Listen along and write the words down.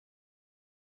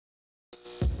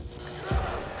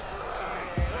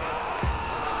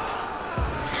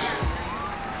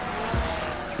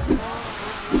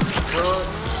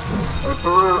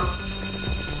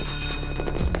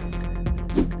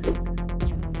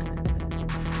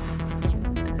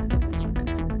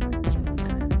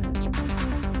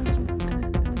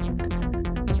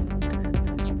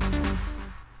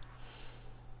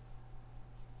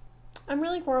I'm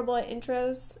really horrible at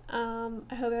intros.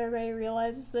 I hope everybody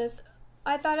realizes this.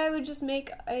 I thought I would just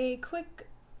make a quick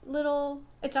little,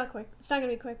 it's not quick, it's not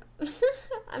gonna be quick.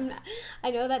 I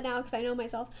know that now because I know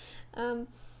myself,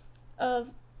 of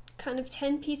kind of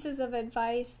 10 pieces of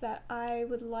advice that I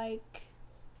would like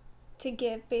to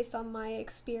give based on my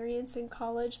experience in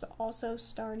college, but also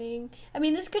starting. I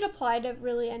mean, this could apply to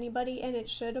really anybody, and it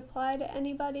should apply to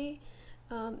anybody.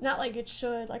 Not like it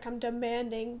should, like I'm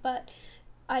demanding, but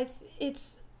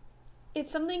it's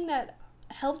something that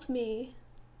helped me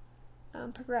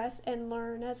progress and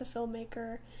learn as a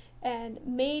filmmaker, and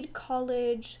made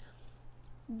college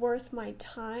worth my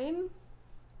time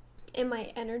and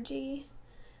my energy.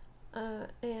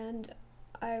 And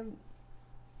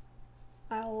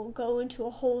I'll go into a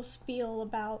whole spiel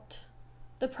about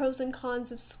the pros and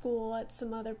cons of school at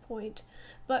some other point.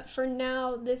 But for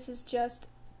now, this is just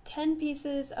 10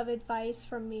 pieces of advice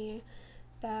from me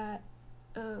that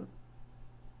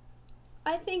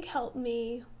I think helped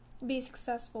me be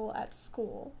successful at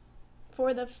school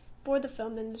for the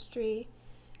film industry,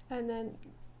 and then,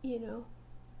 you know,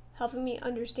 helping me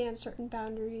understand certain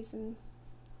boundaries and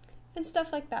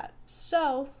stuff like that.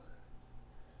 So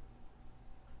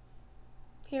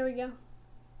here we go.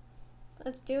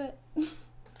 Let's do it.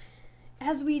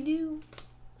 As we do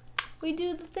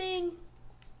the thing.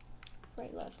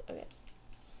 Right, left, okay.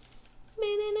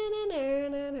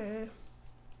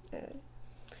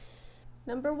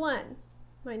 Number one,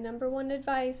 my number one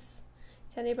advice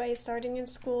to anybody starting in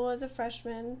school as a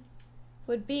freshman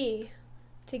would be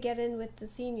to get in with the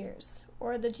seniors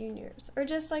or the juniors, or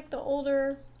just like the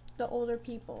older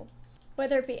people,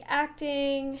 whether it be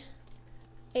acting,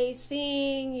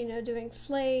 ACing, you know, doing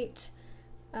slate,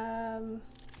 PAing,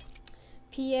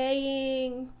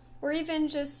 or even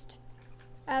just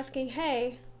asking,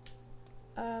 hey,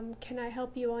 can I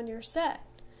help you on your set?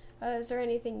 Is there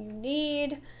anything you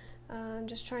need? I'm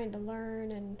just trying to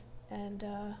learn and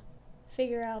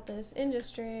figure out this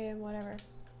industry and whatever.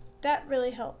 That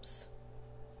really helps.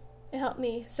 It helped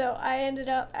me. So I ended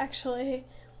up actually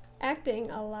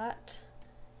acting a lot,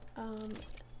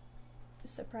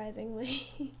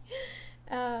 surprisingly.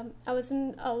 I was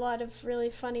in a lot of really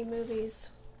funny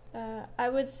movies. I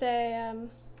would say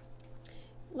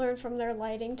learn from their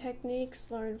lighting techniques,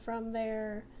 learn from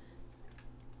their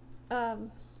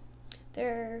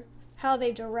how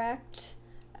they direct,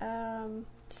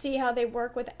 see how they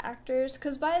work with actors,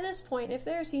 because by this point, if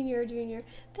they're a senior or junior,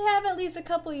 they have at least a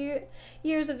couple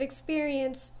years of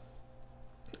experience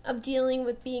of dealing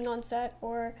with being on set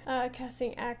or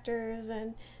casting actors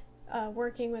and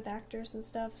working with actors and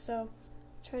stuff. So I'm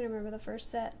trying to remember the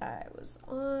first set I was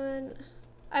on.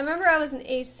 I remember I was an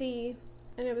AC,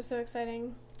 and it was so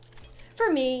exciting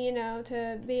for me, you know,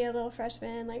 to be a little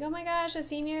freshman, like, oh my gosh, the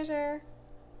seniors are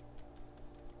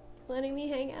letting me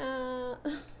hang out.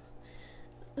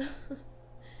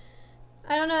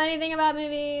 I don't know anything about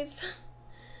movies.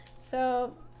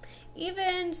 So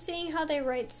even seeing how they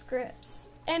write scripts,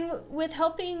 and with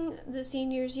helping the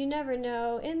seniors, you never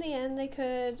know, in the end they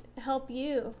could help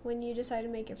you when you decide to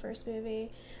make your first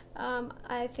movie.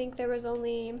 I think there was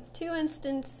only 2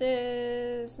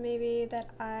 instances maybe that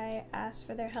I asked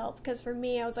for their help, because for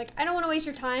me, I was like, I don't want to waste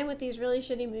your time with these really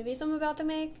shitty movies I'm about to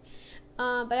make,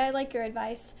 but I'd like your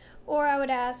advice. Or I would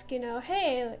ask, you know,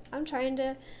 hey, I'm trying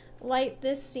to light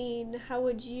this scene, how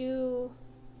would you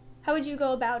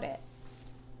go about it?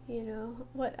 You know,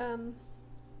 what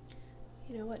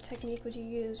technique would you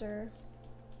use, or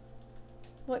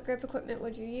what grip equipment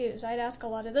would you use? I'd ask a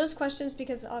lot of those questions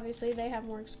because obviously they have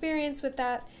more experience with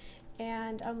that.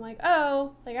 And I'm like,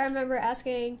 oh, like I remember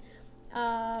asking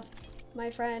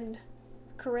my friend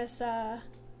Carissa,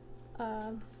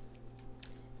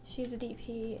 she's a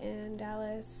DP in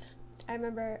Dallas. I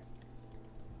remember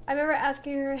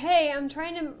asking her, hey, I'm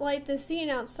trying to light the scene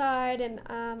outside, and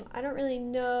I don't really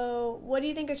know, what do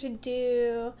you think I should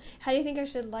do? How do you think I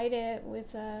should light it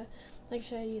with, like,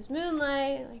 should I use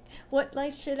moonlight? Like, what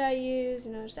light should I use?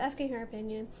 You know, just asking her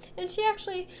opinion. And she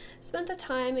actually spent the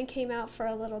time and came out for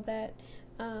a little bit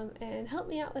and helped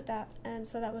me out with that. And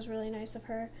so that was really nice of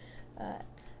her. I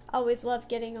always love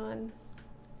getting on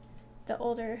the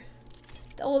older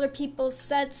people's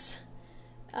sets.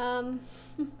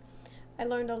 I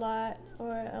learned a lot,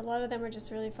 or a lot of them are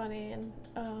just really funny and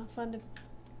fun to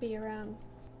be around.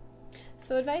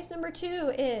 So advice number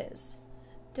 2 is,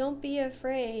 don't be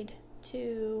afraid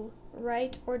to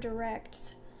write or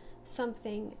direct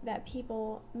something that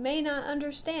people may not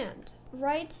understand.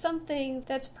 Write something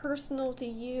that's personal to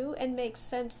you and makes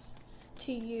sense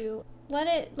to you. Let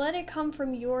it come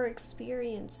from your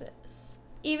experiences.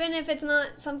 Even if it's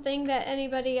not something that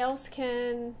anybody else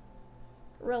can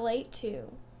relate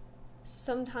to.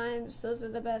 Sometimes those are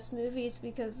the best movies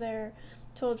because they're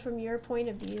told from your point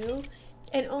of view,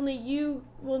 and only you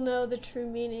will know the true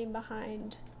meaning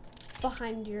behind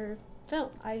your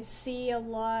film. I see a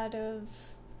lot of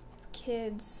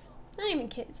kids, not even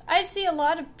kids, I see a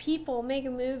lot of people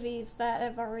making movies that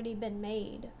have already been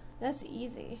made. That's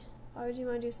easy. Why would you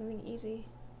want to do something easy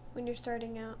when you're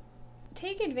starting out?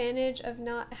 Take advantage of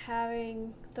not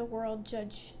having the world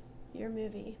judge your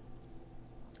movie.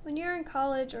 When you're in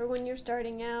college or when you're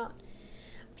starting out,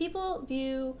 people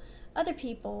view other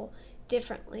people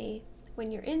differently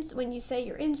when you say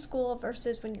you're in school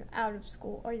versus when you're out of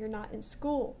school or you're not in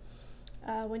school.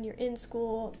 When you're in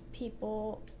school,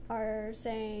 people are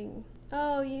saying,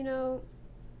 oh, you know,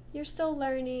 you're still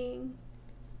learning,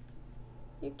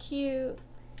 you're cute,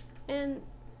 and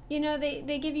you know,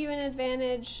 they give you an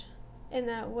advantage in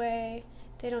that way.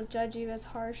 They don't judge you as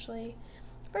harshly.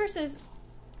 Versus,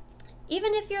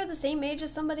 even if you're the same age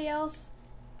as somebody else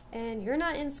and you're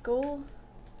not in school,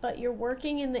 but you're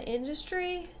working in the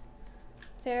industry,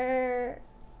 they're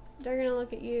gonna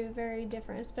look at you very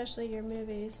different, especially your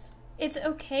movies. It's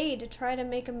okay to try to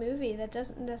make a movie that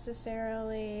doesn't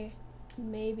necessarily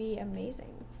may be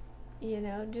amazing. You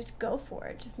know, just go for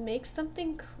it. Just make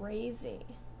something crazy.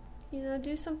 You know,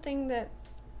 do something that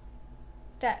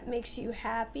makes you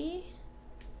happy,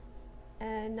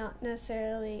 and not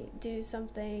necessarily make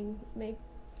something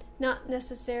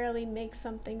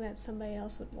that somebody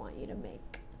else would want you to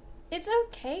make. It's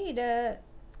okay to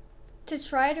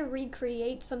try to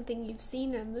recreate something you've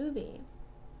seen in a movie.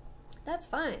 That's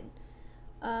fine.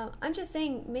 I'm just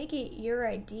saying, make it your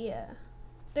idea.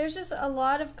 There's just a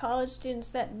lot of college students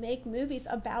that make movies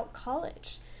about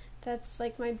college. That's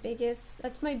my biggest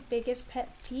pet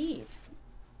peeve.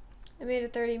 I made a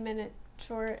 30-minute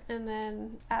short, and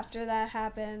then after that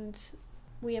happened,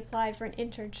 we applied for an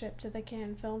internship to the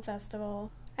Cannes Film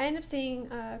Festival. I ended up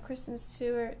seeing Kristen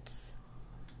Stewart's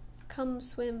Come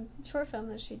Swim short film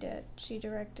that she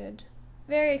directed.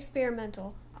 Very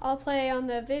experimental. I'll play on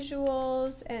the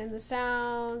visuals and the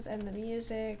sounds and the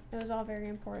music. It was all very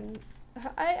important.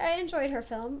 I enjoyed her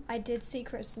film. I did see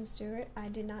Kristen Stewart. I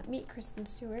did not meet Kristen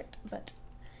Stewart, but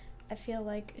I feel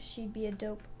like she'd be a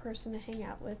dope person to hang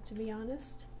out with, to be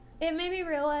honest. It made me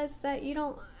realize that you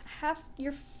don't have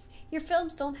your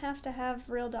films don't have to have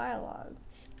real dialogue.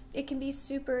 It can be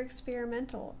super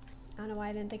experimental. I don't know why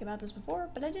I didn't think about this before,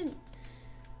 but I didn't.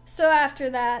 So after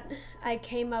that, I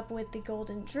came up with The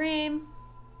Golden Dream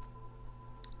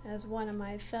as one of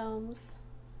my films,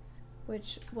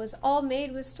 which was all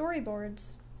made with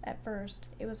storyboards at first.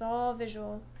 It was all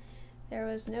visual. There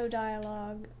was no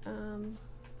dialogue.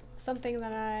 Something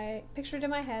that I pictured in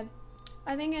my head.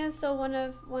 I think it is still one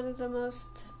of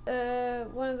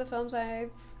the films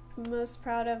I'm most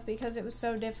proud of because it was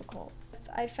so difficult.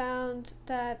 I found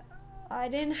that I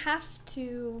didn't have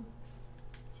to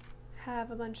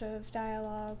have a bunch of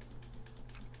dialogue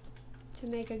to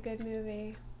make a good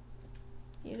movie.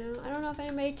 You know, I don't know if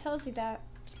anybody tells you that.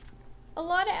 A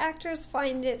lot of actors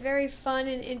find it very fun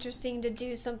and interesting to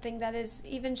do something that is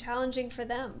even challenging for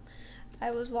them. I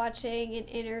was watching an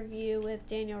interview with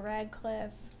Daniel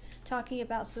Radcliffe talking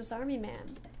about Swiss Army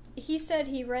Man. He said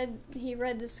he read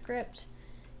the script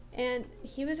and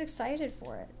he was excited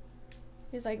for it.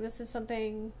 He was like, this is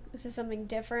something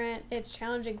different. It's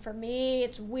challenging for me.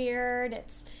 It's weird.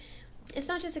 It's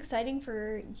not just exciting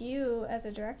for you as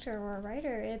a director or a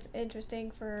writer. It's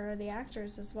interesting for the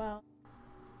actors as well.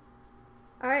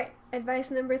 Alright,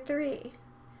 advice number 3.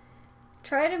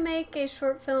 Try to make a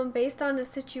short film based on a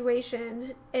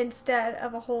situation instead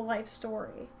of a whole life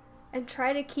story. And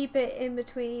try to keep it in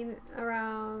between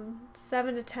around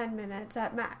 7 to 10 minutes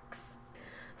at max.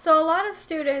 So a lot of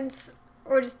students,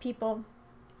 or just people,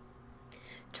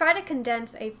 try to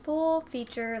condense a full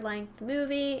feature-length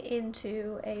movie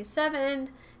into a 7,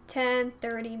 10,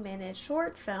 30-minute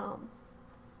short film.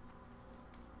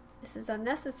 This is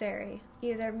unnecessary.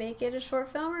 Either make it a short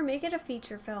film or make it a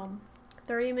feature film.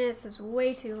 30 minutes is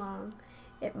way too long.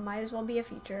 It might as well be a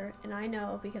feature, and I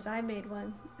know because I made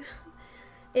one.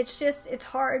 It's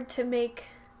hard to make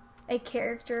a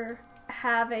character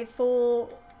have a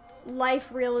full life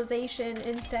realization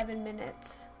in 7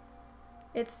 minutes.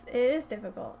 It is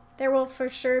difficult. There will for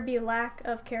sure be lack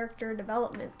of character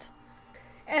development.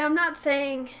 And I'm not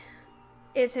saying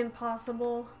it's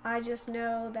impossible. I just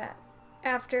know that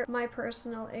after my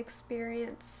personal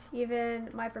experience, even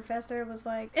my professor was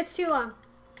like, it's too long.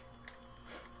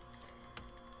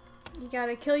 You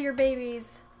gotta kill your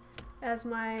babies, as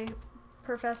my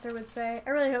professor would say. I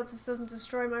really hope this doesn't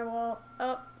destroy my wall.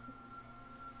 Oh.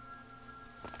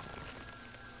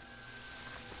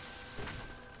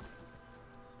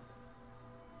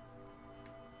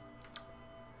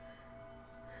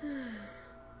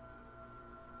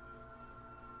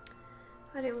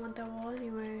 I didn't want that wall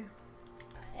anyway.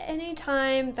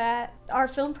 Anytime that our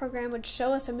film program would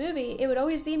show us a movie, it would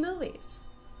always be movies.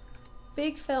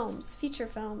 Big films, feature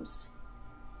films.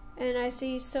 And I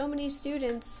see so many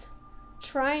students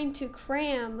trying to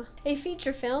cram a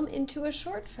feature film into a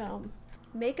short film.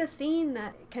 Make a scene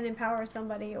that can empower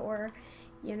somebody, or,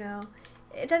 you know,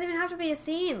 it doesn't even have to be a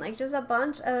scene, like just a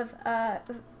bunch of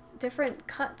different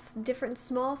cuts, different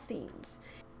small scenes.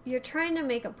 You're trying to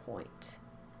make a point,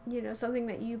 you know, something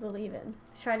that you believe in.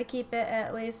 Try to keep it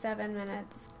at least 7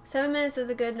 minutes. 7 minutes is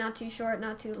a good, not too short,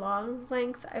 not too long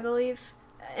length, I believe.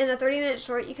 In a 30-minute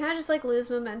short, you kind of just like lose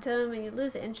momentum and you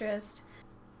lose interest.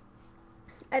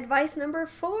 Advice number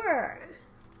 4.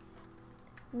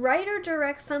 Write or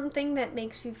direct something that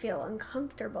makes you feel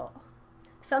uncomfortable.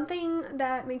 Something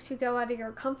that makes you go out of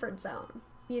your comfort zone.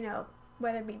 You know,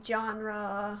 whether it be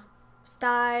genre,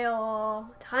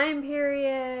 style, time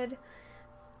period.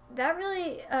 That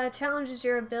really challenges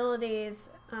your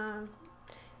abilities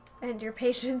and your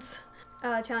patience.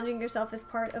 Challenging yourself is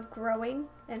part of growing.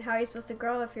 And how are you supposed to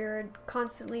grow if you're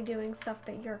constantly doing stuff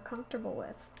that you're comfortable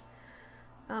with?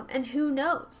 And who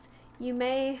knows? You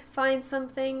may find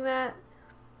something that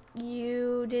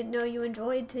you didn't know you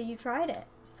enjoyed till you tried it.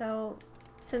 So,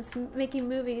 since making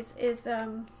movies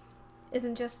isn't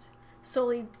just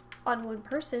solely on one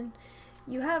person,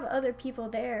 you have other people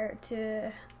there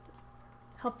to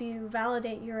help you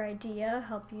validate your idea,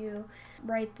 help you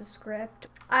write the script.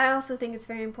 I also think it's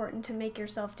very important to make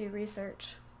yourself do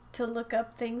research, to look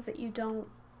up things that you don't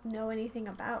know anything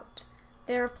about.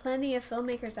 There are plenty of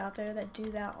filmmakers out there that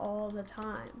do that all the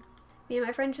time. Me and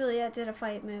my friend Juliet did a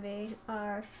fight movie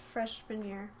our freshman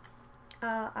year.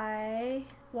 I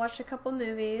watched a couple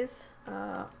movies.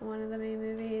 One of the main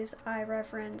movies I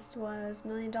referenced was $1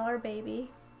 Million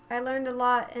Baby. I learned a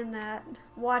lot in that,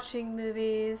 watching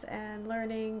movies and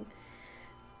learning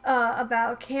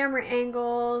about camera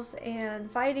angles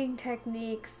and fighting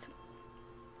techniques.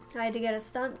 I had to get a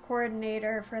stunt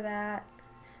coordinator for that,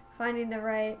 finding the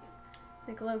right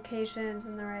locations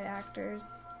and the right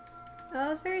actors. It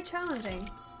was very challenging,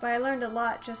 but I learned a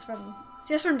lot just from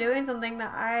doing something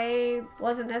that I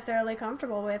wasn't necessarily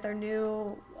comfortable with or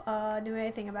knew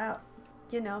anything about.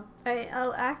 You know,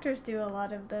 actors do a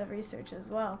lot of the research as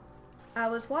well. I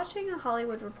was watching A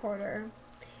Hollywood Reporter,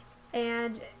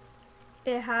 and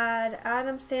it had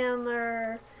Adam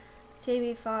Sandler,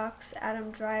 Jamie Foxx,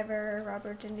 Adam Driver,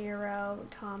 Robert De Niro,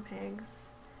 Tom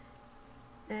Hanks,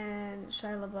 and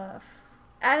Shia LaBeouf.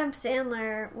 Adam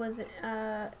Sandler was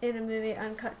in a movie,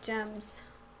 Uncut Gems,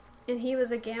 and he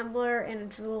was a gambler and a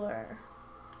jeweler.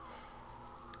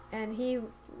 And he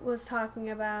was talking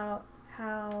about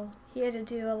how he had to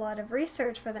do a lot of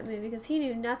research for that movie because he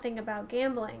knew nothing about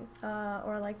gambling,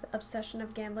 or like the obsession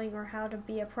of gambling, or how to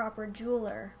be a proper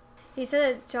jeweler. He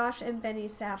said that Josh and Benny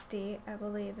Safdie, I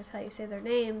believe is how you say their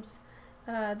names,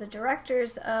 the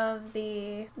directors of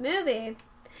the movie,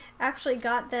 actually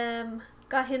got him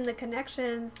the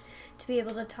connections to be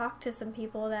able to talk to some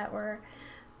people that were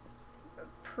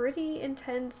pretty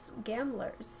intense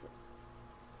gamblers.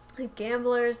 Like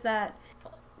gamblers that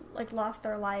like lost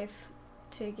their life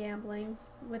to gambling,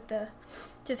 with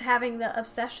just having the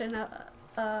obsession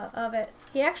of it.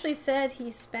 He actually said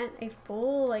he spent a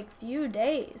full few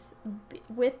days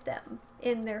with them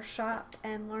in their shop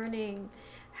and learning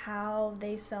how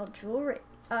they sell jewelry.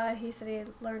 He said he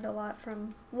learned a lot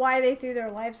from why they threw their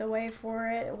lives away for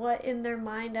it, what in their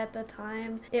mind at the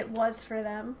time it was for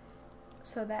them,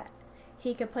 so that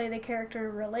he could play the character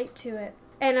and relate to it.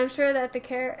 And I'm sure that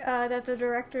the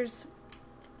directors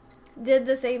did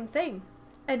the same thing.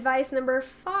 Advice number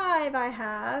 5 I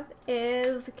have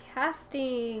is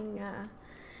casting.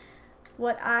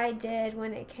 What I did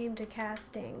when it came to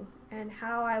casting and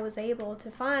how I was able to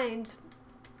find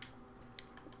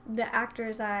the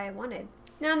actors I wanted.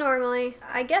 Now, normally,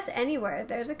 I guess anywhere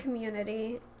there's a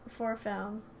community for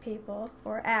film people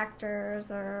or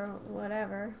actors or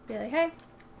whatever. Be like, hey, I'm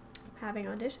having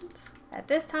auditions at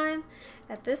this time,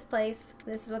 at this place,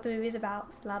 this is what the movie's about,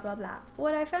 blah, blah, blah.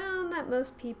 What I found that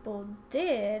most people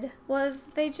did was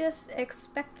they just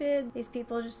expected these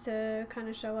people just to kind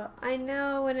of show up. I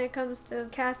know when it comes to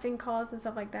casting calls and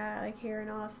stuff like that, like here in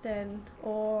Austin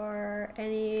or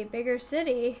any bigger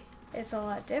city, it's a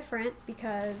lot different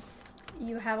because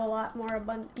you have a lot more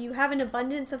you have an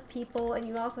abundance of people, and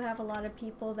you also have a lot of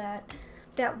people that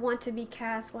want to be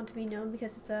cast, want to be known,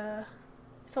 because it's a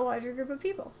larger group of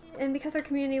people. And because our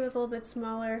community was a little bit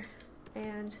smaller,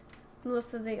 and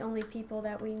most of the only people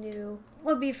that we knew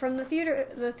would be from the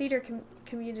theater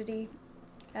community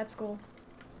at school,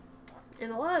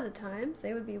 and a lot of the times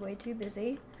they would be way too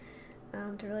busy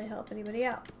to really help anybody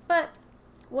out. But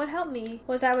what helped me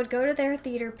was I would go to their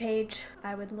theater page,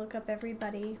 I would look up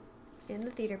everybody in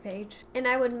the theater page, and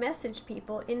I would message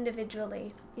people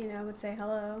individually. You know, I would say,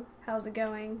 hello, how's it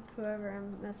going, whoever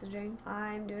I'm messaging.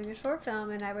 I'm doing a short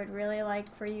film and I would really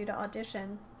like for you to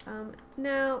audition.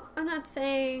 Now, I'm not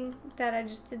saying that I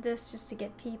just did this just to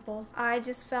get people. I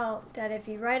just felt that if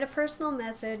you write a personal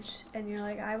message and you're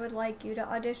like, I would like you to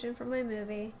audition for my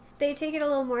movie, they take it a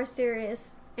little more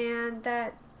serious, and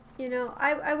that, you know,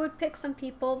 I would pick some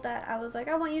people that I was like,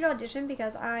 I want you to audition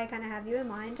because I kind of have you in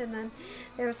mind, and then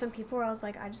there were some people where I was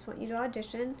like, I just want you to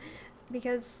audition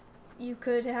because you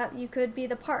could be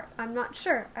the part. I'm not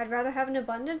sure. I'd rather have an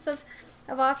abundance of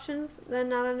options than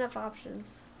not enough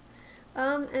options.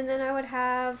 And then I would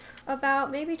have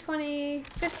about maybe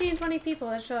 15, 20 people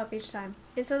that show up each time.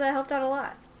 And so that helped out a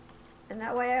lot. And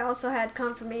that way I also had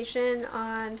confirmation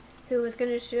on who was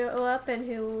going to show up and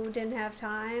who didn't have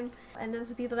time. And then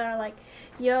some people that are like,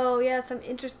 yo, yes, I'm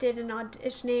interested in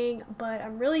auditioning, but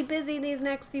I'm really busy these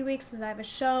next few weeks because I have a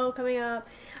show coming up.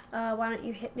 Why don't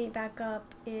you hit me back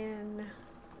up in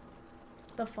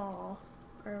the fall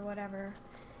or whatever?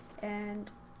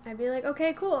 And I'd be like,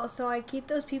 okay, cool. So I keep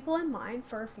those people in mind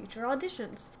for future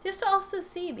auditions. Just to also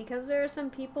see, because there are some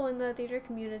people in the theater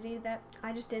community that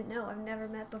I just didn't know. I've never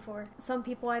met before. Some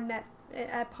people I met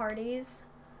at parties.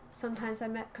 Sometimes I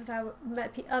met because I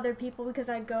met other people because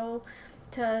I'd go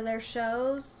to their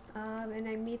shows and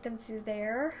I meet them through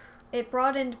there. It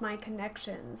broadened my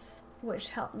connections, which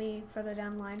helped me for the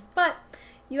deadline. But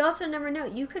you also never know.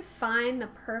 You could find the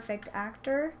perfect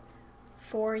actor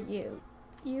for you.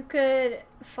 You could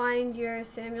find your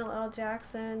Samuel L.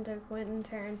 Jackson to Quentin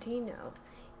Tarantino.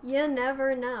 You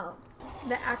never know.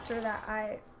 The actor that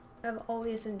I have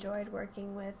always enjoyed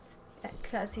working with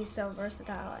because he's so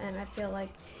versatile and I feel like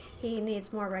he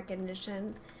needs more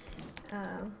recognition.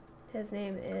 His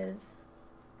name is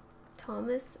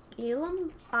Thomas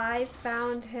Elam. I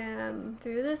found him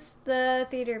through the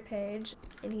theater page,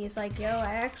 and he's like, yo,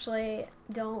 I'm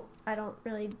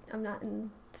not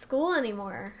in school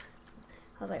anymore.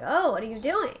 I was like, oh, what are you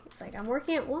doing? He's like, I'm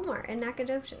working at Walmart in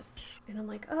Nacogdoches. And I'm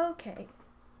like, oh, okay.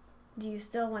 Do you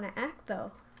still want to act,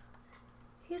 though?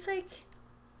 He's like,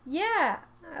 yeah,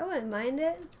 I wouldn't mind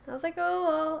it. I was like, oh,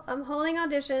 well, I'm holding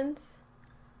auditions.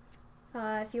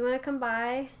 If you want to come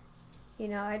by, you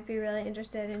know, I'd be really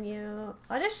interested in you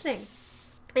auditioning.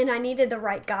 And I needed the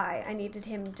right guy. I needed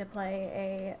him to play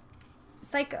a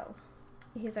psycho.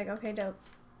 He's like, okay, dope.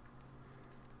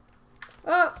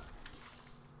 Oh!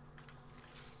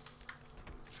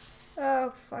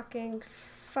 Oh, fucking,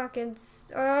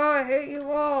 oh, I hate you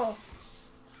all.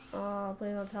 Oh,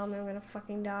 please don't tell me I'm gonna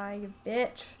fucking die, you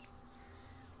bitch.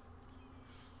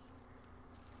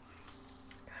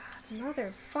 God,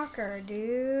 motherfucker,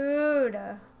 dude.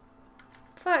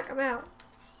 Fuck, I'm out.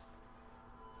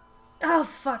 Oh,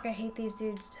 fuck, I hate these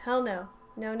dudes. Hell no.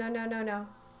 No, no, no, no, no.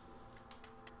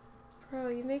 Bro,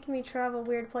 you're making me travel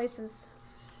weird places.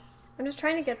 I'm just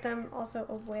trying to get them also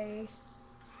away.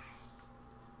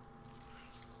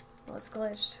 Oh, it's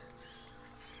glitched.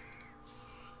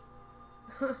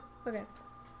 Okay.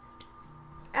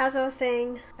 As I was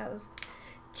saying, I was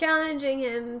challenging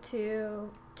him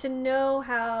to know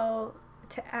how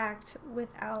to act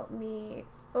without me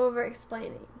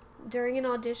over-explaining. During an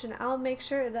audition, I'll make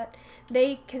sure that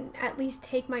they can at least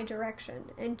take my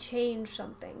direction and change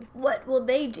something. What will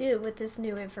they do with this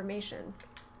new information?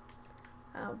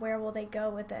 Where will they go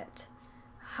with it?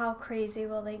 How crazy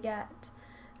will they get?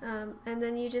 And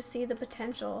then you just see the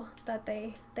potential that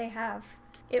they have.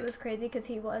 It was crazy because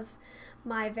he was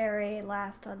my very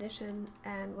last audition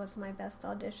and was my best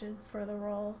audition for the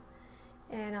role.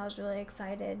 And I was really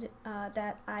excited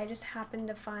that I just happened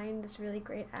to find this really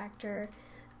great actor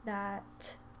that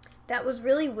was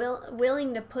really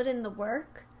willing to put in the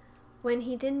work when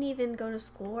he didn't even go to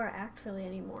school or act really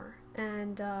anymore.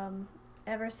 And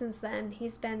ever since then,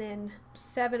 he's been in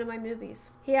 7 of my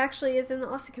movies. He actually is in the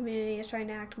Austin community, is trying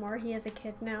to act more. He has a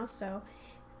kid now, so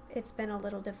it's been a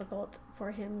little difficult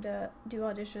for him to do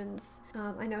auditions.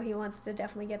 I know he wants to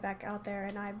definitely get back out there,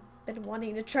 and I've been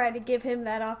wanting to try to give him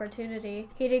that opportunity.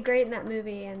 He did great in that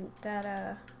movie, and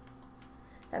that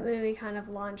movie kind of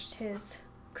launched his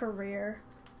career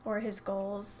or his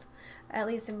goals, at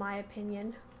least in my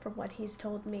opinion, from what he's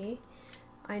told me.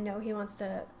 I know he wants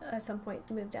to, at some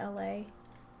point, move to LA,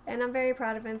 and I'm very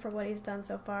proud of him for what he's done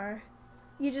so far.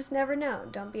 You just never know.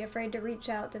 Don't be afraid to reach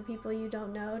out to people you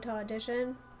don't know to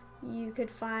audition. You could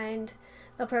find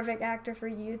the perfect actor for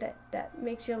you that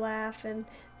makes you laugh and,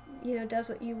 you know, does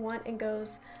what you want and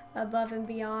goes above and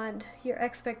beyond your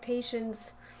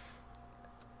expectations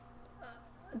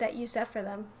that you set for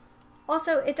them.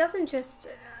 Also, it doesn't just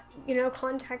you know,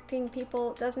 contacting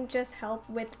people doesn't just help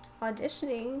with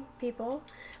auditioning people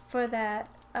for that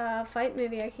fight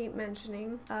movie I keep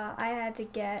mentioning. I had to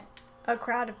get a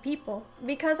crowd of people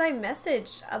because I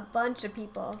messaged a bunch of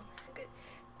people.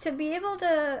 To be able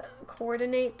to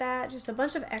coordinate that, just a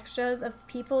bunch of extras of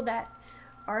people that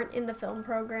aren't in the film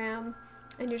program,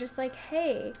 and you're just like,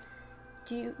 hey,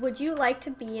 would you like to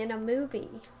be in a movie?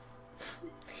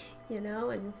 You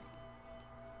know, and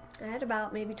I had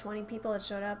about maybe 20 people that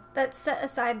showed up that set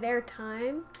aside their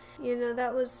time. You know,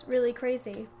 that was really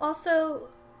crazy. Also,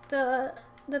 the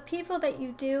people that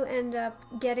you do end up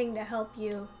getting to help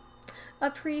you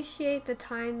appreciate the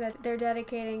time that they're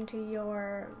dedicating to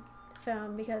your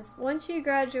film, because once you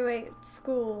graduate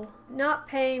school, not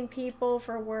paying people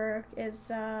for work is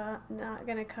not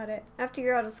gonna cut it. After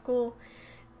you're out of school,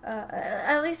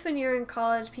 at least when you're in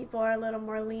college, people are a little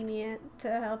more lenient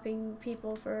to helping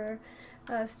people for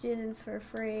students for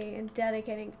free and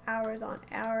dedicating hours on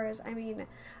hours. I mean,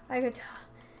 I could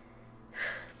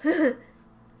tell.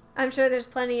 I'm sure there's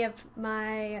plenty of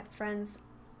my friends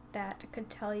that could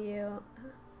tell you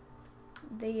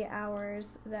the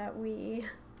hours that we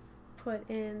put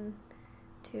in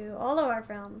to all of our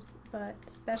films, but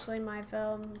especially my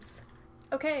films.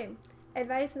 Okay,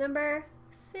 advice number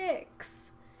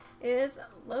 6 is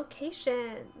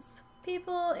locations.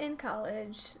 People in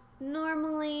college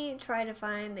normally try to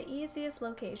find the easiest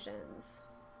locations,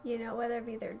 you know, whether it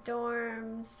be their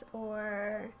dorms,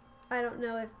 or I don't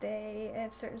know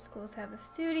if certain schools have a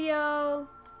studio,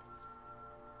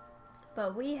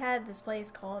 but we had this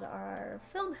place called our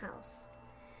film house.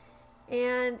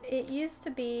 And it used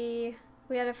to be,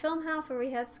 we had a film house where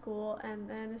we had school, and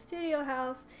then a studio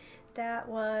house that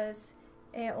was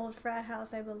an old frat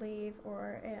house, I believe,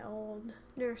 or an old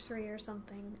nursery or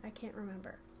something. I can't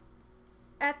remember.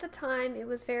 At the time, it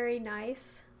was very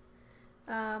nice.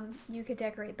 You could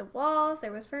decorate the walls.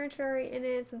 There was furniture in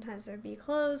it. Sometimes there would be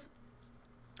clothes.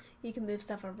 You could move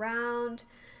stuff around,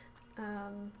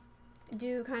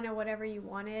 do kind of whatever you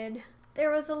wanted.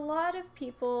 There was a lot of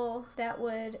people that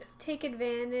would take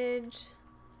advantage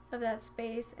of that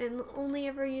space and only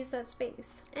ever use that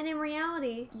space. And in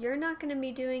reality, you're not going to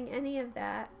be doing any of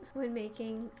that when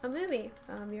making a movie.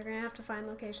 You're going to have to find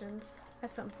locations at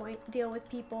some point, deal with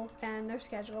people and their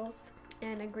schedules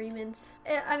and agreements.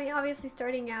 I mean, obviously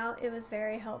starting out, it was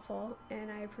very helpful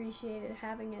and I appreciated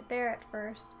having it there at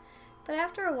first. But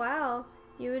after a while,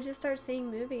 you would just start seeing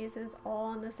movies and it's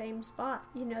all in the same spot.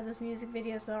 You know, those music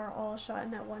videos that are all shot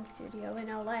in that one studio in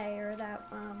LA, or that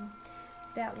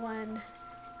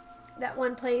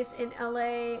one place in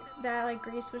LA that like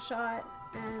Grease was shot,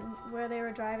 and where they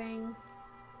were driving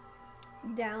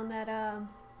down that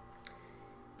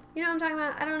you know what I'm talking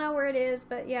about? I don't know where it is,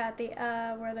 but yeah,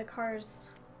 where the cars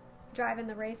drive in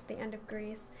the race at the end of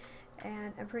Grease.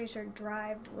 And I'm pretty sure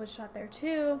Drive was shot there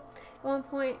too at one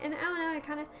point. And I don't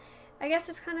know, I guess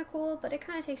it's kind of cool, but it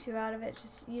kind of takes you out of it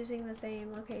just using the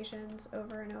same locations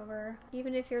over and over.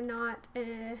 Even if you're not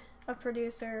a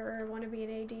producer or want to be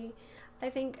an AD, I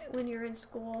think when you're in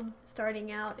school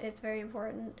starting out, it's very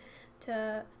important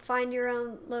to find your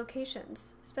own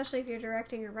locations, especially if you're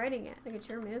directing or writing it. Like, it's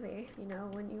your movie, you know,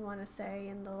 when you want to say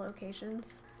in the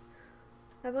locations.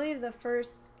 I believe the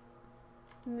first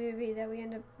movie that we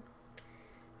end up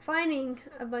finding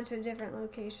a bunch of different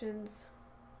locations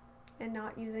and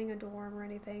not using a dorm or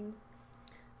anything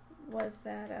was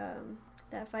that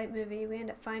fight movie. We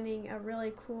ended up finding a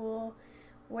really cool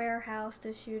warehouse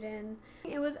to shoot in.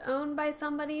 It was owned by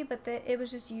somebody, but it was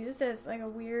just used as like a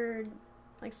weird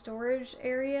like storage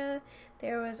area.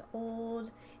 There was old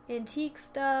antique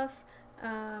stuff.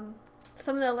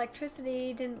 Some of the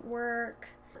electricity didn't work.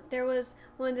 There was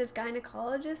one of those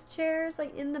gynecologist chairs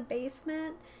like in the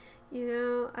basement. You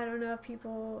know, I don't know if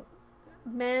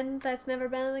men that's never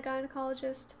been a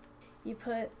gynecologist, you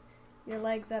put your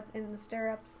legs up in the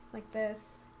stirrups like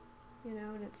this, you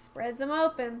know, and it spreads them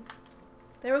open.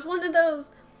 There was one of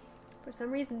those for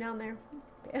some reason down there.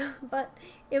 Yeah, but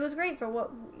it was great for where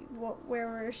we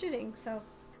were shooting. So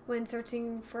when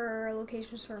searching for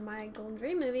locations for my Golden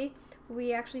Dream movie,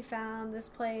 we actually found this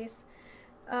place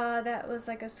that was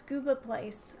like a scuba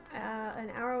place an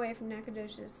hour away from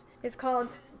Nacogdoches. It's called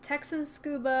Texan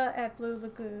Scuba at Blue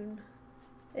Lagoon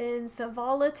in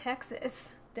Zavala,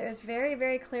 Texas. There's very,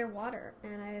 very clear water,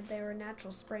 and they were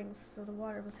natural springs, so the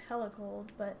water was hella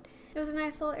cold, but it was a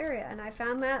nice little area, and I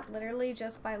found that literally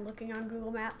just by looking on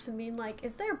Google Maps and being like,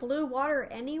 is there blue water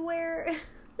anywhere?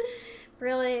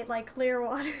 Really, like, clear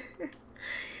water.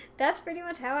 That's pretty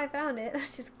much how I found it. I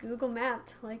just Google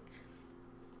mapped, like,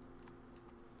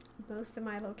 most of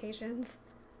my locations.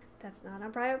 That's not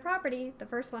on private property. The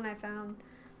first one I found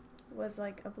was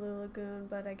like a blue lagoon,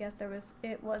 but I guess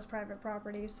it was private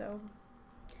property. So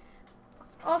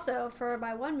also for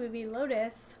my one movie,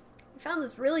 Lotus, I found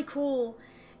this really cool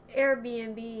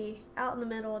Airbnb out in the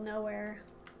middle of nowhere.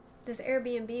 This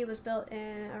Airbnb was built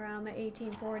in around the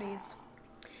 1840s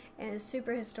and is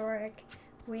super historic.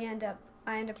 I end up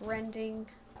renting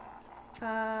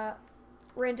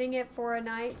it for a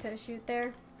night to shoot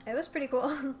there. It was pretty cool.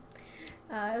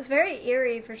 It was very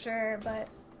eerie for sure, but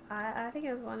I think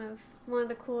it was one of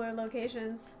the cooler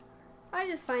locations. I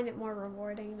just find it more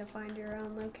rewarding to find your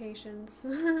own locations.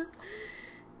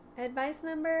 Advice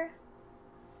number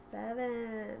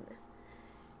 7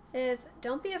 is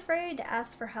don't be afraid to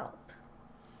ask for help.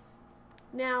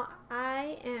 Now,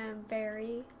 I am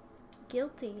very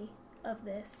guilty of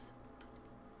this.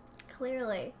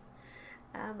 Clearly.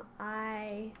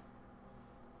 I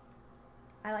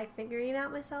like figuring it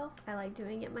out myself. I like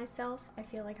doing it myself. I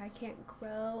feel like I can't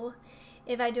grow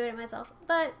if I do it myself.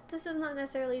 But this is not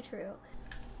necessarily true.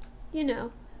 You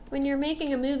know, when you're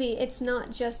making a movie, it's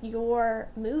not just your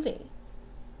movie.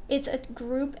 It's a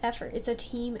group effort. It's a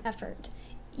team effort.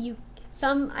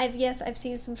 I've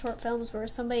seen some short films where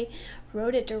somebody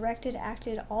wrote it, directed,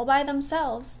 acted all by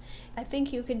themselves. I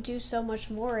think you could do so much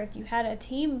more if you had a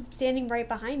team standing right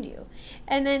behind you.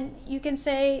 And then you can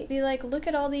be like, look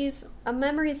at all these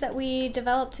memories that we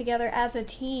developed together as a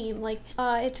team. Like,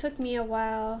 it took me a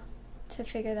while to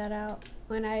figure that out.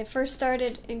 When I first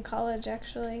started in college,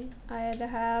 actually, I had to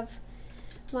have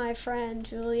my friend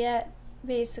Juliet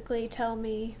basically tell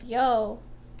me, yo,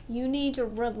 you need to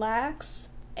relax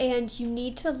and you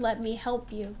need to let me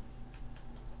help you.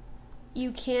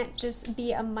 You can't just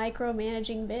be a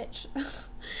micromanaging bitch.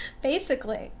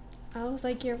 Basically. I was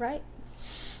like, you're right.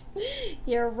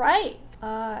 You're right.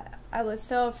 I was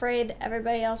so afraid that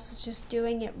everybody else was just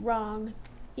doing it wrong.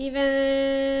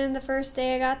 Even the first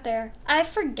day I got there. I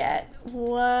forget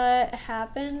what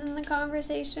happened in the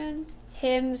conversation.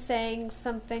 Him saying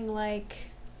something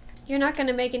like, you're not going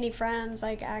to make any friends,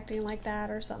 like acting like that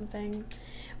or something.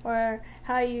 Or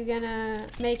how are you going to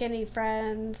make any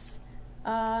friends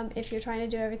if you're trying to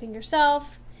do everything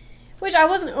yourself? Which I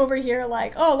wasn't over here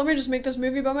like, oh, let me just make this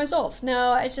movie by myself.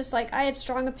 No, it's just like I had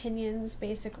strong opinions,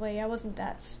 basically. I wasn't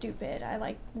that stupid.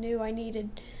 I knew I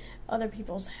needed other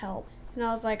people's help. And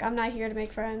I was like, I'm not here to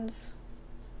make friends.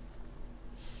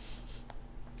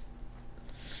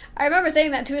 I remember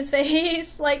saying that to his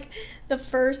face, the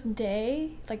first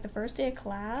day of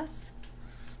class.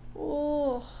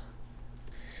 Oh.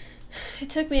 It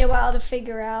took me a while to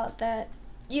figure out that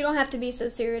you don't have to be so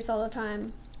serious all the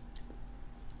time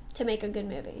to make a good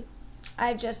movie.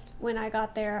 When I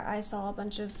got there, I saw a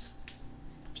bunch of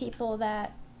people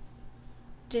that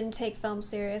didn't take film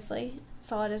seriously,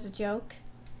 saw it as a joke,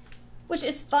 which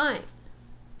is fine.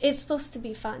 It's supposed to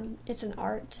be fun. It's an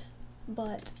art,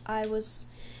 but I was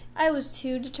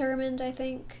too determined, I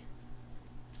think.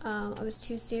 I was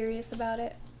too serious about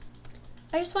it.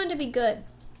 I just wanted to be good.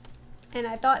 And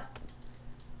I thought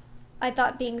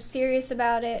being serious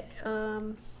about it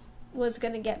was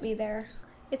going to get me there.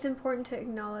 It's important to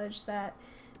acknowledge that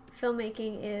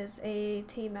filmmaking is a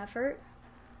team effort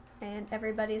and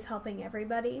everybody's helping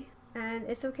everybody. And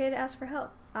it's okay to ask for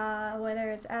help.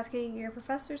 Whether it's asking your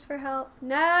professors for help,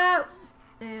 no!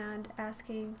 And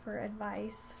asking for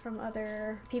advice from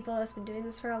other people that's been doing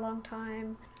this for a long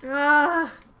time. I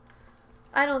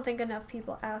don't think enough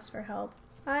people ask for help.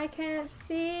 I can't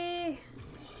see.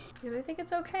 And I think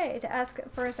it's okay to ask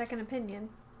for a second opinion.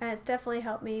 And it's definitely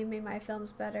helped me make my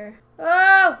films better.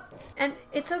 Oh! And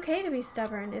it's okay to be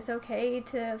stubborn. It's okay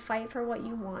to fight for what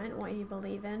you want, what you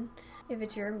believe in. If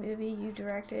it's your movie, you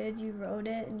directed, you wrote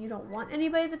it, and you don't want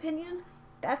anybody's opinion,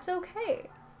 that's okay.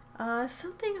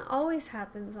 Something always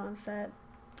happens on set.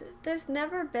 There's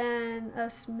never been a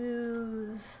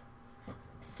smooth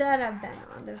set I've been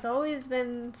on. There's always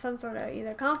been some sort of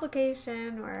either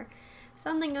complication or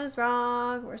something goes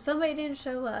wrong or somebody didn't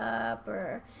show up,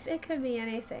 or it could be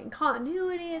anything.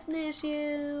 Continuity is an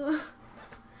issue.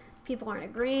 People aren't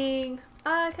agreeing.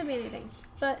 It could be anything.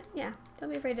 But yeah, don't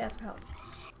be afraid to ask for help.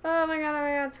 Oh my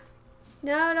god.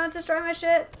 No, don't destroy my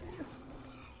shit.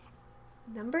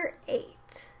 Number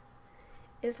 8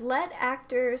 is let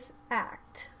actors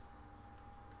act.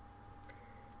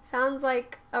 Sounds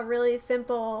like a really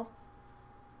simple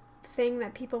thing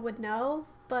that people would know,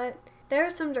 but there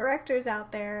are some directors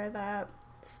out there that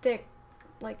stick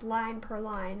line per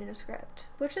line in a script,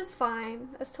 which is fine.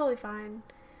 That's totally fine.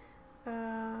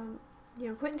 Quentin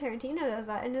Tarantino does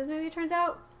that, and his movie turns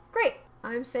out great.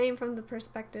 I'm saying from the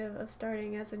perspective of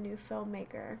starting as a new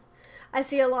filmmaker. I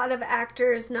see a lot of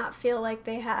actors not feel like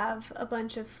they have a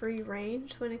bunch of free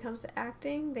range when it comes to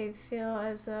acting. They feel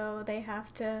as though they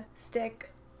have to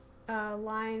stick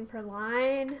line per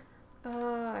line.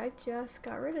 I just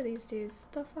got rid of these dudes.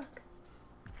 What the fuck?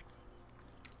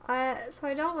 So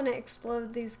I don't want to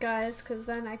explode these guys because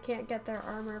then I can't get their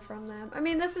armor from them. I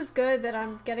mean, this is good that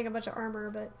I'm getting a bunch of armor,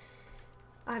 but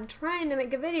I'm trying to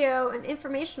make a video, an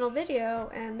informational video,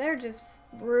 and they're just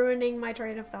ruining my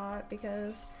train of thought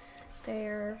because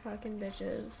they're fucking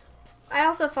bitches. I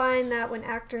also find that when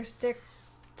actors stick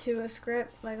to a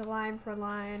script, like a line per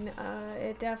line,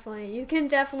 you can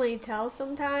definitely tell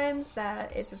sometimes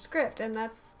that it's a script, and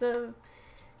that's the...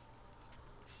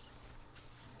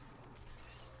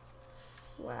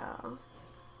 Wow.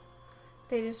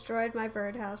 They destroyed my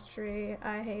birdhouse tree.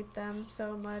 I hate them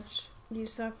so much. You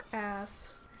suck ass.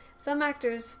 Some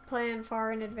actors plan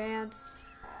far in advance.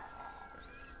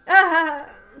 Ah!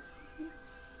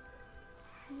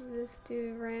 This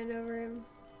dude ran over him.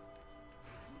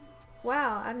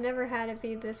 Wow, I've never had it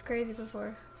be this crazy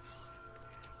before.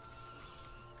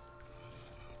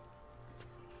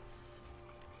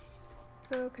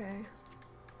 Okay.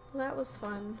 Well, that was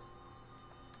fun.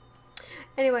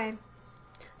 Anyway,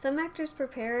 some actors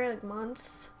prepare like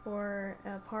months or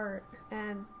a part,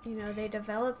 and you know, they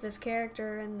develop this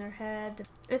character in their head.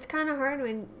 It's kind of hard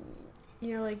when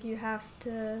you know, like, you have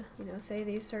to, you know, say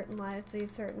these certain lines a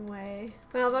certain way.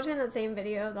 When I was watching that same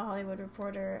video of The Hollywood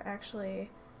Reporter,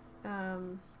 actually,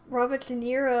 Robert De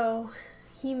Niro,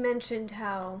 he mentioned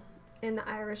how in The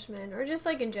Irishman, or just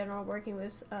like in general working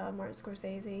with Martin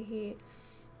Scorsese,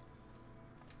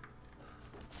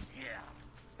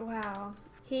 wow.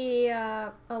 He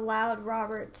allowed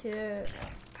Robert to...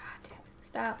 God damn it.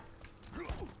 Stop.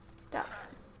 Stop.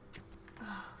 Oh,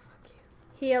 fuck you.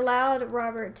 He allowed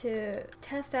Robert to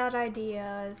test out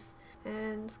ideas,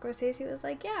 and Scorsese was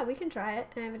like, yeah, we can try it,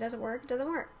 and if it doesn't work, it doesn't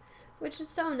work. Which is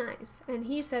so nice. And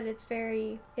he said it's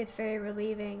very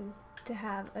relieving to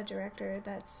have a director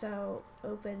that's so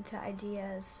open to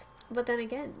ideas. But then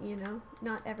again, you know,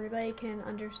 not everybody can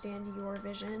understand your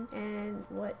vision and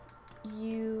what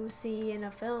you see in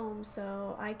a film,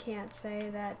 so I can't say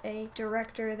that a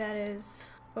director that is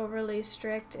overly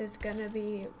strict is gonna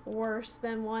be worse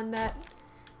than one that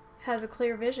has a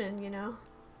clear vision, you know?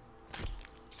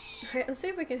 Alright, let's see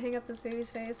if we can hang up this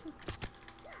baby's face.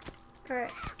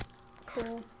 Alright,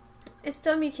 cool. It's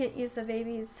dumb you can't use the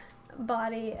baby's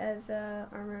body as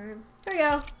armor. There we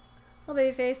go. Little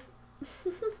baby face.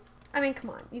 I mean, come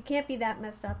on. You can't be that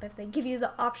messed up if they give you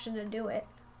the option to do it.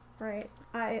 Right.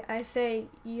 I say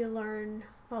you learn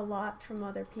a lot from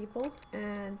other people,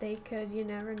 and they could, you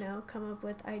never know, come up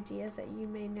with ideas that you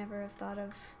may never have thought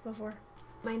of before.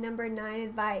 My number 9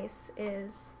 advice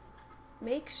is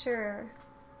make sure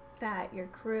that your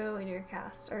crew and your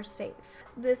cast are safe.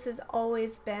 This has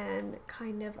always been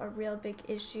kind of a real big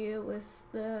issue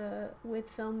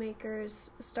with filmmakers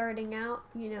starting out,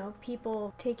 you know,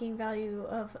 people taking value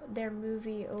of their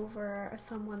movie over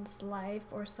someone's life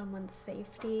or someone's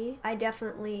safety. I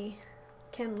definitely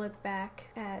can look back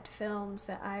at films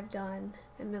that I've done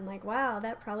and been like, wow,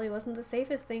 that probably wasn't the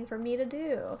safest thing for me to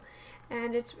do.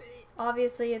 And it's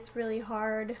really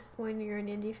hard when you're an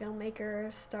indie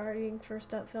filmmaker, starting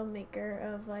first up filmmaker,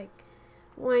 of like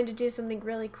wanting to do something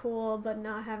really cool but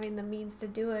not having the means to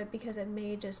do it because it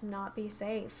may just not be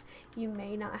safe. You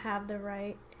may not have the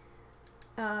right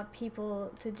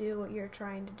people to do what you're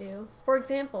trying to do. For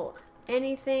example,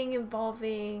 anything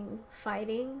involving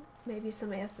fighting, maybe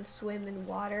somebody has to swim in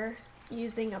water,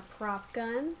 using a prop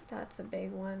gun, that's a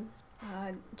big one.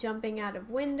 Jumping out of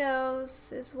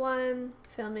windows is one.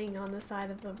 Filming on the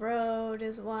side of the road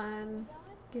is one.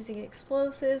 Using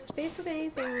explosives. Basically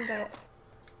anything that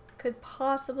could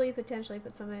possibly potentially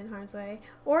put someone in harm's way.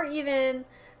 Or even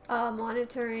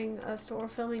monitoring a store,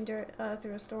 filming through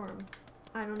a storm.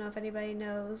 I don't know if anybody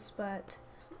knows, but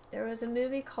there was a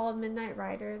movie called Midnight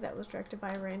Rider that was directed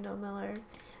by Randall Miller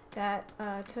that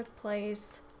took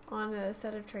place on a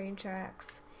set of train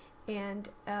tracks. And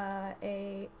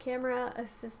a camera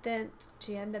assistant,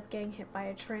 she ended up getting hit by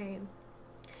a train.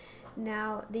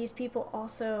 Now, these people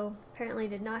also apparently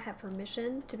did not have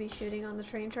permission to be shooting on the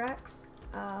train tracks.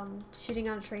 Shooting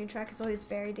on a train track is always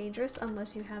very dangerous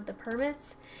unless you have the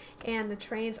permits, and the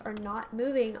trains are not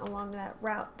moving along that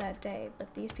route that day.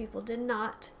 But these people did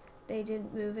not. They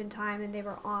didn't move in time, and they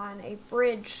were on a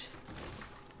bridge,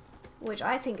 which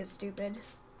I think is stupid.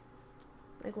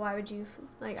 Like, why would you...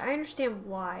 Like, I understand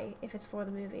why, if it's for the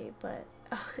movie, but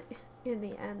in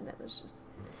the end, that was just...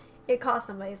 It cost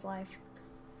somebody's life.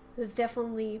 It was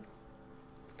definitely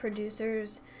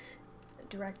producers,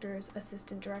 directors,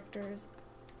 assistant directors,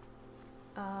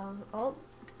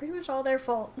 It's pretty much all their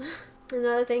fault.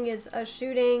 Another thing is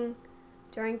shooting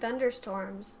during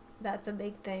thunderstorms. That's a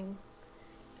big thing.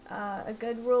 A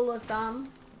good rule of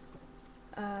thumb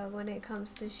when it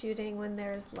comes to shooting when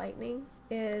there's lightning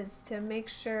is to make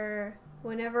sure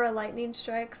whenever a lightning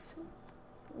strikes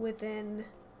within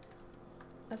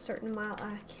a certain mile,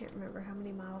 I can't remember how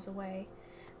many miles away,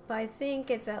 but I think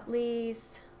it's at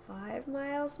least 5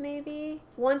 miles maybe.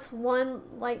 Once one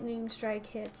lightning strike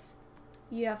hits,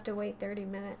 you have to wait 30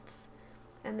 minutes.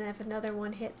 And then if another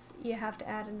one hits, you have to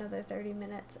add another 30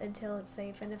 minutes until it's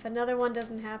safe. And if another one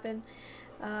doesn't happen,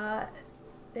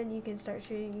 then you can start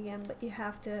shooting again. But you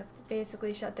have to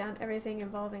basically shut down everything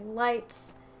involving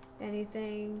lights,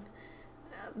 anything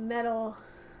metal,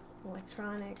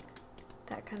 electronic,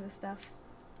 that kind of stuff.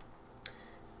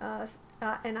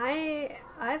 And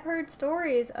I've heard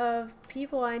stories of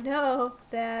people I know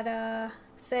that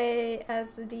say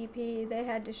as the DP they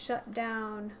had to shut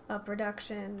down a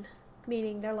production,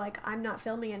 meaning they're like, I'm not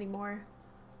filming anymore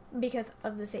because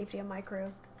of the safety of my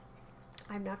crew.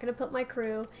 I'm not going to put my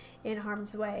crew in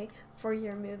harm's way for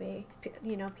your movie.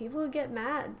 You know, people would get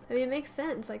mad. I mean, it makes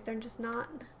sense. Like, they're just not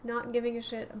giving a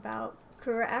shit about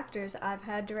crew or actors. I've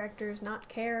had directors not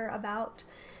care about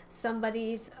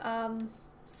somebody's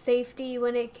safety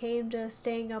when it came to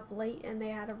staying up late and they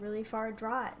had a really far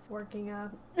drive, working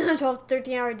a 12,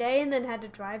 13-hour day and then had to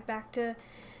drive back to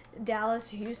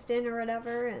Dallas, Houston, or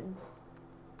whatever, and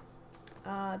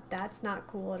that's not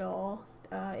cool at all.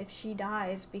 If she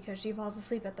dies because she falls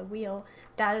asleep at the wheel,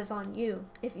 that is on you.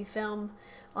 If you film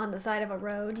on the side of a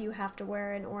road, you have to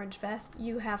wear an orange vest.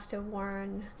 You have to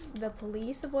warn the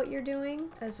police of what you're doing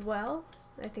as well.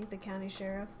 I think the county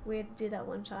sheriff, we had to do that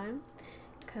one time,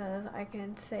 because I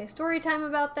can say story time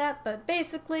about that, but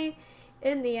basically,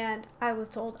 in the end, I was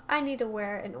told I need to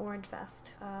wear an orange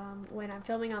vest when I'm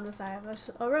filming on the side of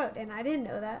a road, and I didn't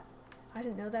know that. I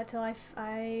didn't know that till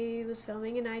I was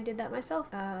filming and I did that myself.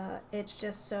 It's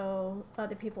just so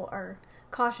other people are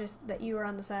cautious that you are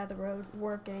on the side of the road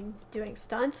working, doing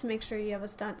stunts. Make sure you have a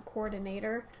stunt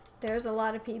coordinator. There's a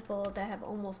lot of people that have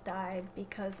almost died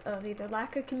because of either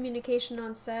lack of communication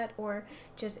on set or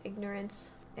just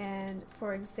ignorance. And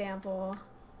for example,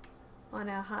 on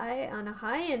a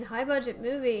high-end, high-budget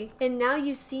movie, and Now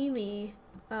You See Me,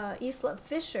 Isla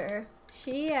Fisher,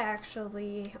 she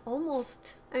actually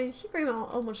she pretty much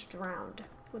almost drowned.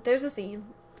 But there's a scene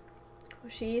where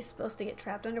she's supposed to get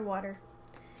trapped underwater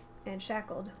and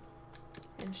shackled,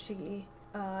 and she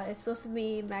is supposed to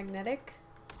be magnetic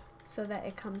so that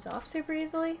it comes off super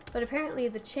easily, but apparently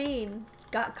the chain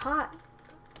got caught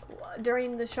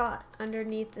during the shot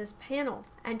underneath this panel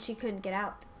and she couldn't get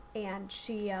out, and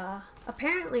she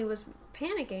apparently was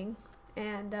panicking,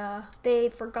 and they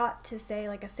forgot to say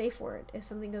like a safe word if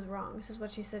something goes wrong. This is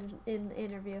what she said in the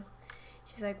interview.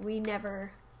 She's like, we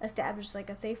never established like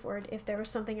a safe word if there was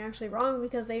something actually wrong,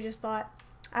 because they just thought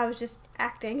I was just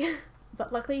acting.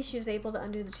 But luckily she was able to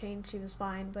undo the chain. She was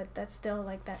fine, but that's still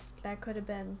like that could have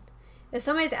been, if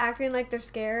somebody's acting like they're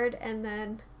scared and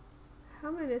then, how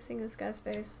am I missing this guy's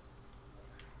face?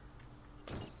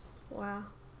 Wow.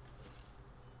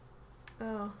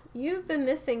 Oh, you've been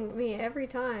missing me every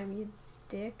time, you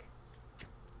dick.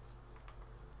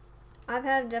 I've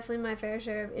had definitely my fair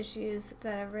share of issues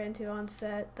that I've ran into on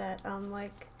set that I'm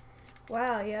like,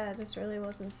 wow, yeah, this really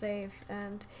wasn't safe.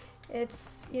 And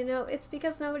it's, you know, it's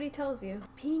because nobody tells you.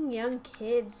 Being young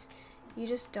kids, you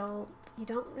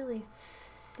don't really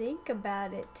think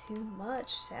about it too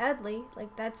much, sadly.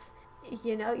 Like, that's,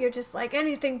 you know, you're just like,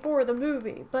 anything for the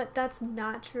movie. But that's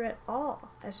not true at all.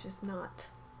 That's just not.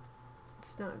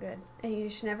 It's not good. And you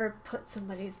should never put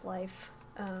somebody's life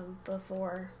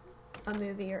before a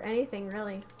movie or anything,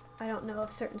 really. I don't know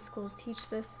if certain schools teach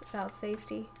this about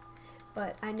safety,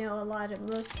 but I know a lot of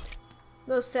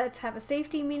most sets have a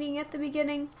safety meeting at the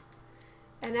beginning,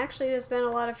 and actually there's been a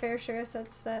lot of fair share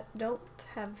sets that don't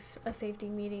have a safety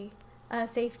meeting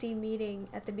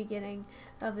at the beginning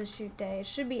of the shoot day. It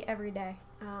should be every day.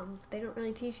 They don't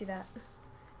really teach you that.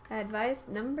 Advice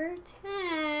number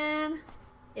 10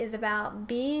 is about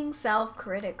being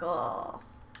self-critical.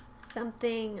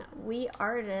 Something we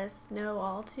artists know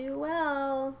all too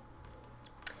well.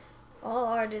 All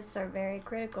artists are very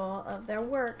critical of their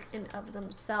work and of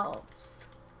themselves.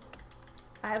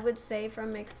 I would say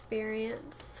from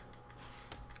experience,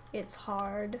 it's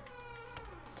hard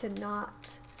to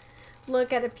not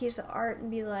look at a piece of art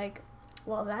and be like,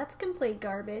 well, that's complete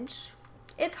garbage.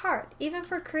 It's hard, even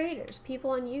for creators,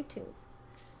 people on YouTube.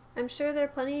 I'm sure there are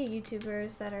plenty of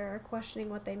YouTubers that are questioning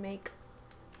what they make.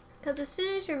 Because as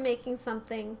soon as you're making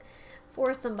something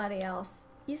for somebody else,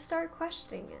 you start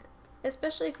questioning it.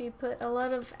 especially if you put a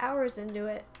lot of hours into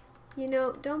it. You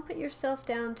know, don't put yourself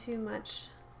down too much,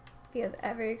 because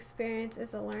every experience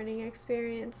is a learning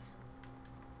experience,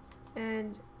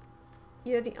 and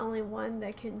you're the only one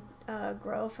that can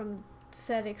grow from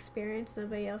said experience.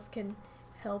 Nobody else can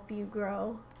help you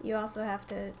grow. You also have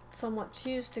to somewhat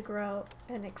choose to grow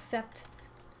and accept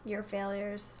your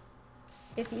failures,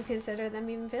 if you consider them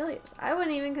even failures. I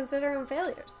wouldn't even consider them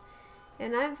failures,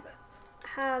 and I've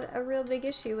had a real big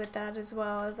issue with that as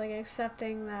well, as like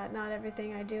accepting that not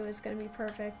everything I do is going to be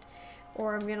perfect,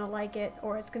 or I'm going to like it,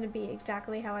 or it's going to be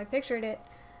exactly how I pictured it.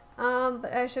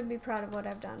 But I should be proud of what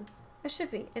I've done. I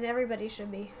should be, and everybody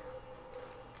should be,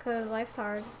 because life's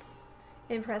hard.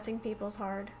 Impressing people's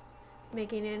hard.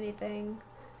 Making anything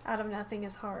out of nothing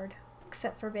is hard,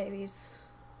 except for babies.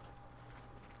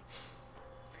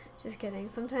 Just kidding.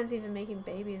 Sometimes even making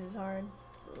babies is hard.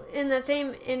 In the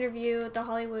same interview with The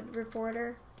Hollywood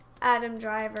Reporter, Adam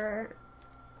Driver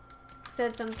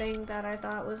said something that I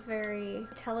thought was very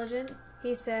intelligent.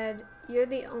 He said, "You're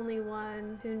the only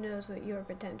one who knows what your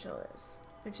potential is,"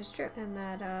 which is true. And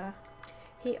that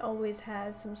he always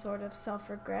has some sort of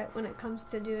self-regret when it comes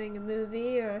to doing a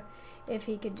movie, or if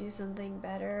he could do something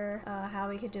better, how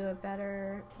he could do it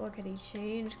better, what could he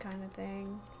change, kind of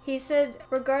thing. He said,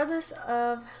 regardless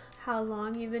of how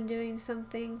long you've been doing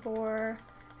something for,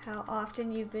 how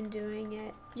often you've been doing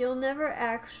it, you'll never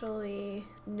actually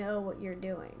know what you're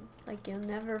doing. Like, you'll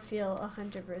never feel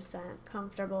 100%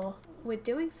 comfortable with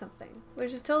doing something,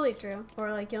 which is totally true.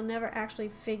 Or like, you'll never actually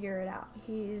figure it out.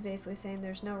 He's basically saying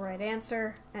there's no right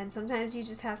answer, and sometimes you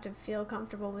just have to feel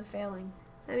comfortable with failing.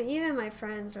 I mean, even my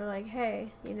friends are like,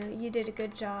 hey, you know, you did a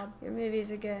good job, your movies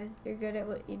are good, you're good at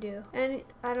what you do. And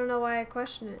I don't know why I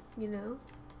question it, you know?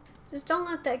 Just don't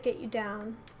let that get you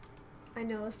down. I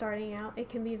know starting out, it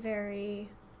can be very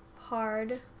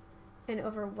hard and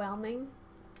overwhelming,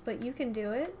 but you can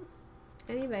do it.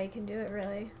 Anybody can do it,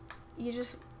 really. You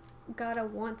just gotta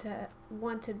want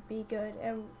to be good,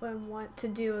 and want to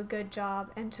do a good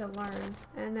job and to learn.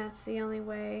 And that's the only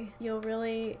way you'll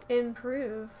really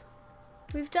improve.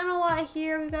 We've done a lot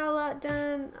here. We got a lot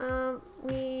done.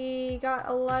 We got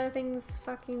a lot of things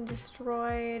fucking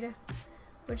destroyed,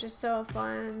 which is so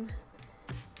fun.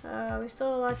 We still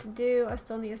have a lot to do. I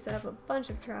still need to set up a bunch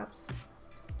of traps.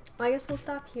 Well, I guess we'll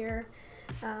stop here.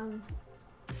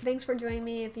 Thanks for joining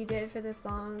me if you did for this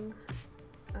long.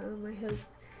 I hope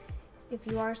if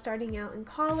you are starting out in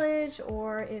college,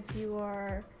 or if you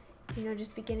are, you know,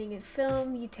 just beginning in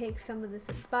film, you take some of this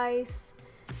advice.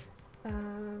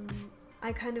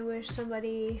 I kind of wish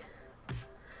somebody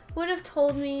would have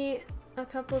told me a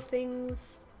couple of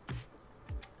things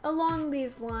along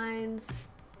these lines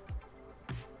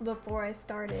before I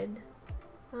started.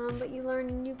 But you learn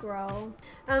and you grow.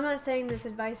 I'm not saying this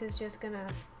advice is just gonna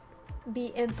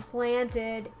be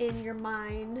implanted in your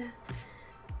mind,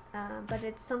 but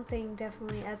it's something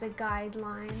definitely as a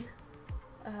guideline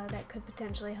that could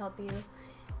potentially help you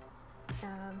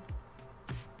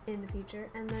in the future.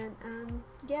 And then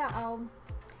yeah, I'll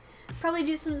probably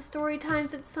do some story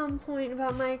times at some point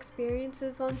about my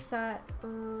experiences on set.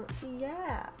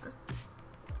 Yeah,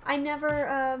 I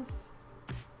never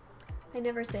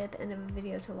say at the end of a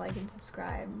video to like and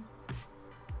subscribe,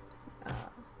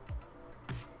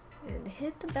 and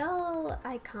hit the bell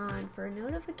icon for a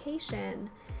notification.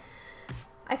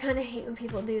 I kind of hate when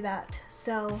people do that.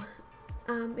 So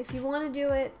if you want to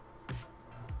do it,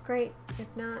 great. If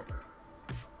not,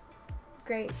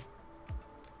 great.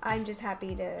 I'm just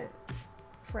happy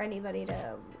for anybody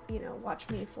to, you know, watch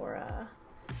me for a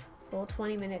full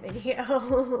 20-minute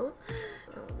video.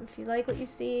 If you like what you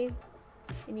see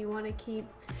and you want to keep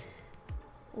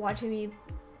watching me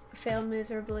fail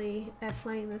miserably at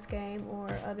playing this game or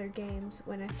other games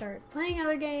when I start playing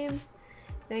other games,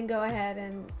 then go ahead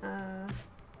and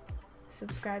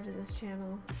subscribe to this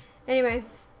channel. Anyway,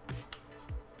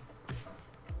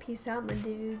 peace out, my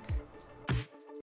dudes.